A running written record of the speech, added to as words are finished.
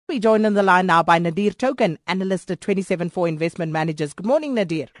We're joined on the line now by Nadir Token, analyst at 274 Investment Managers. Good morning,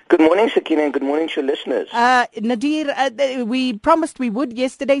 Nadir. Good morning, Sakina, and good morning to your listeners. Nadir, we promised we would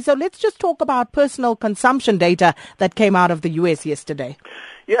yesterday, so let's just talk about personal consumption data that came out of the U.S. yesterday.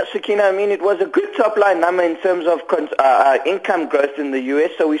 Yeah, Sakina, I mean, it was a good top-line number in terms of income growth in the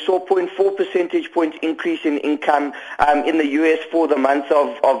U.S. So we saw 0.4 percentage point increase in income in the U.S. for the month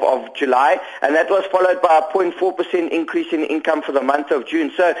of July, and that was followed by a 0.4% increase in income for the month of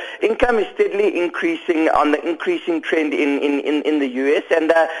June. So income is steadily increasing on the increasing trend in the U.S., and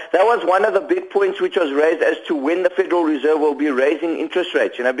that was one of the big points which was raised as to when the Federal Reserve will be raising interest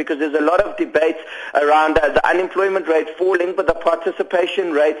rates, because there's a lot of debate around the unemployment rate falling, but the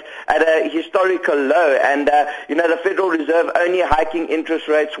participation rate at a historical low, and the Federal Reserve only hiking interest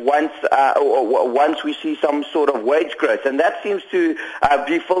rates once we see some sort of wage growth, and that seems to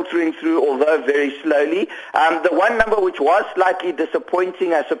be filtering through, although very slowly. The one number which was slightly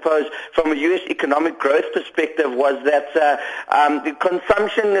disappointing, I suppose, from a U.S. economic growth perspective was that the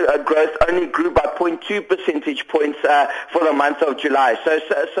consumption growth only grew by 0.2 percentage points for the month of July. So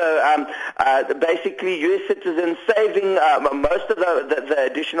basically, U.S. citizens saving most of the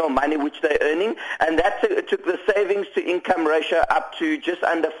additional money which they're earning, and that took the savings to income ratio up to just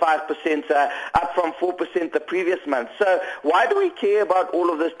under 5%, up from 4% the previous month. So why do we care about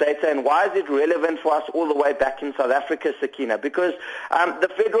all of this data, and why is it relevant for us all the way back in South Africa, Sakina? Because the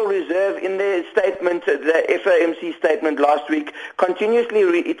Federal Reserve, in their statement, the FOMC statement last week, continuously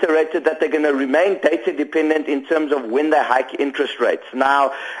reiterated that they're going to remain data dependent in terms of when they hike interest rates.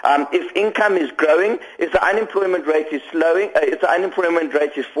 Now, if income is growing, if the unemployment rate is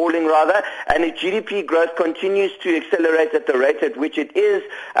falling rather, and if GDP growth continues to accelerate at the rate at which it is,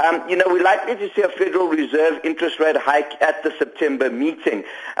 we're likely to see a Federal Reserve interest rate hike at the September meeting.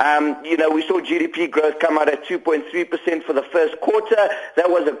 We saw GDP growth come out at 2.3% for the first quarter. That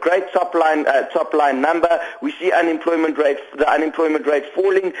was a great top line number. We see the unemployment rate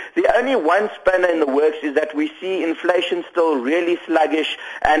falling. The only one spanner in the works is that we see inflation still really sluggish,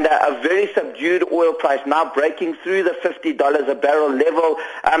 and a very subdued oil price now breaking through the $50 a barrel level,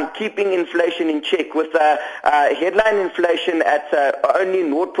 keeping inflation in check, with headline inflation at only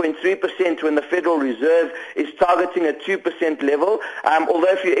 0.3% when the Federal Reserve is targeting a 2% level.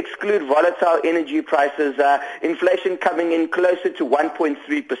 Although if you exclude volatile energy prices, inflation coming in closer to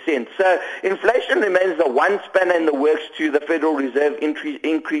 1.3%. So inflation remains the one spanner in the works to the Federal Reserve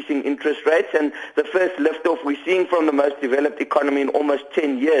increasing interest rates, and the first liftoff we're seeing from the most developed economy in almost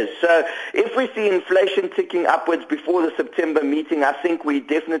 10 years. So if we see inflation ticking upwards before the September meeting, I think we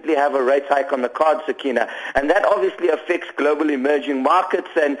definitely have a rate hike on the cards, Sakina, and that obviously affects global emerging markets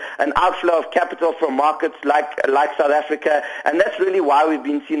and an outflow of capital from markets like South Africa, and that's really why we've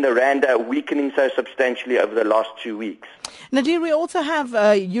been seeing the rand weakening so substantially over the last 2 weeks. Nadir, we also have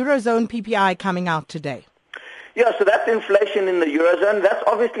Eurozone PPI coming out today. Yeah, so that's inflation in the Eurozone. That's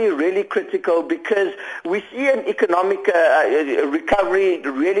obviously really critical because we see an economic recovery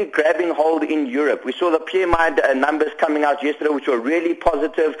really grabbing hold in Europe. We saw the PMI numbers coming out yesterday, which were really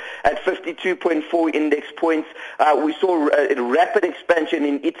positive at 52.4 index points. We saw rapid expansion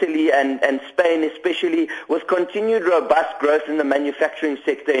in Italy and Spain, especially, with continued robust growth in the manufacturing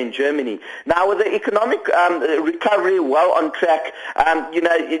sector in Germany. Now, with the economic recovery well on track,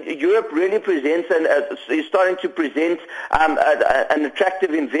 Europe really presents is starting to present an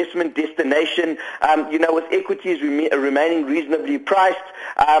attractive investment destination, with equities remaining reasonably priced.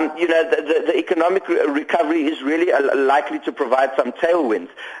 The economic recovery is really likely to provide some tailwinds.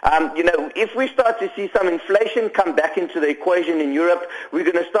 If we start to see some inflation come back into the equation in Europe, we're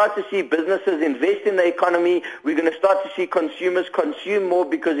going to start to see businesses invest in the economy. We're going to start to see consumers consume more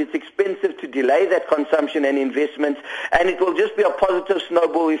because it's expensive to delay that consumption and investment, and it will just be a positive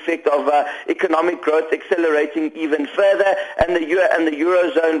snowball effect of economic growth accelerating even further, and the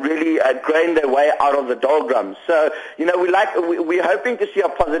Eurozone really growing their way out of the doldrums. So, we're hoping to see a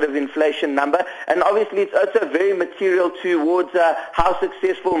positive inflation number, and obviously it's also very material towards how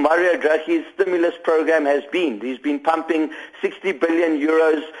successful Mario Draghi's stimulus program has been. He's been pumping 60 billion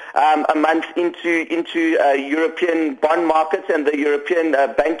euros a month into European bond markets and the European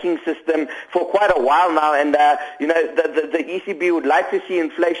banking system for quite a while now, and the ECB would like to see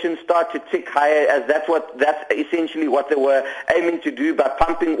inflation start to tick higher, as that's essentially what they were aiming to do by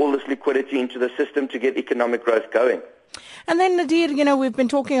pumping all this liquidity into the system to get economic growth going. And then, Nadir, we've been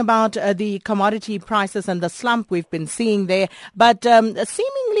talking about the commodity prices and the slump we've been seeing there, but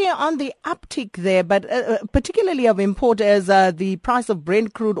seemingly on the uptick there, but particularly of import is the price of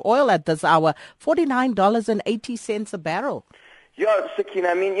Brent crude oil at this hour, $49.80 a barrel. Yeah, Sakina,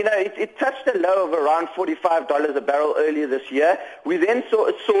 I mean, it touched a low of around $45 a barrel earlier this year. We then saw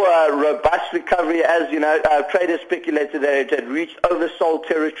a robust recovery as, traders speculated that it had reached oversold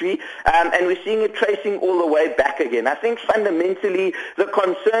territory, and we're seeing it tracing all the way back again. I think fundamentally the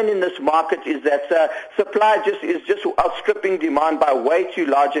concern in this market is that supply is just outstripping demand by way too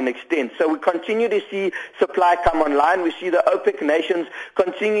large an extent. So we continue to see supply come online. We see the OPEC nations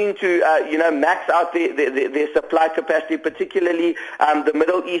continuing to, max out their supply capacity, particularly the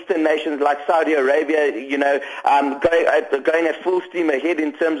Middle Eastern nations like Saudi Arabia, going at full steam ahead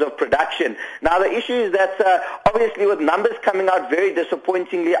in terms of production. Now, the issue is that obviously with numbers coming out very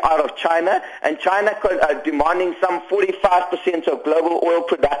disappointingly out of China, and China demanding some 45% of global oil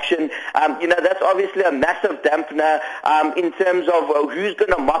production, that's obviously a massive dampener in terms of who's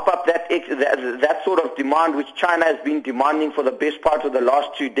going to mop up that sort of demand which China has been demanding for the best part of the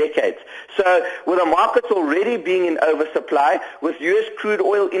last 2 decades. So with the markets already being in oversupply, with U.S. crude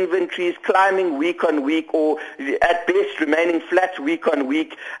oil inventories climbing week on week or at best remaining flat week on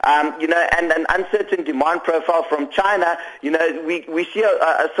week, and an uncertain demand profile from China, we see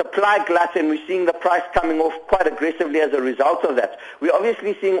a supply glut, and we're seeing the price coming off quite aggressively as a result of that. We're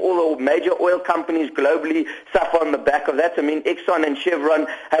obviously seeing all the major oil companies globally suffer on the back of that. I mean, Exxon and Chevron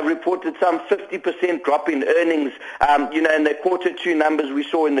have reported some 50% drop in earnings, in the quarter 2 numbers we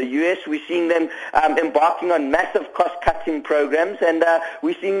saw in the U.S. We're seeing them embarking on massive cost-cutting programs, and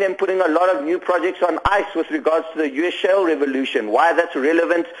we're seeing them putting a lot of new projects on ice with regards to the U.S. shale revolution. Why that's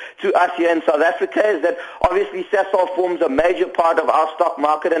relevant to us here in South Africa is that obviously Sasol forms a major part of our stock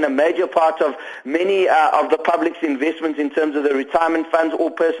market and a major part of many of the public's investments in terms of the retirement funds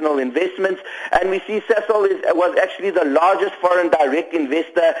or personal investments, and we see Sasol was actually the largest foreign direct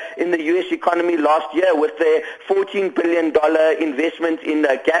investor in the U.S. economy last year with their $14 billion investment in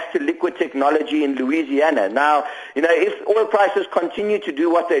gas-to-liquid technology in Louisiana. Now, if oil prices continue to do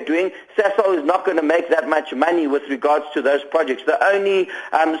what they're doing, Sasol is not going to make that much money with regards to those projects. The only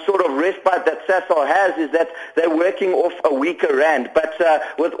sort of respite that Sasol has is that they're working off a weaker rand. But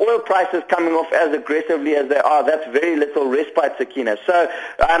with oil prices coming off as aggressively as they are, that's very little respite, Sakina. So,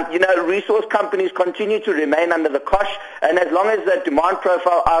 resource companies continue to remain under the cosh, and as long as the demand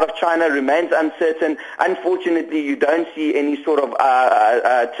profile out of China remains uncertain, unfortunately, you don't see any sort of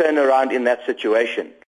turnaround in that situation.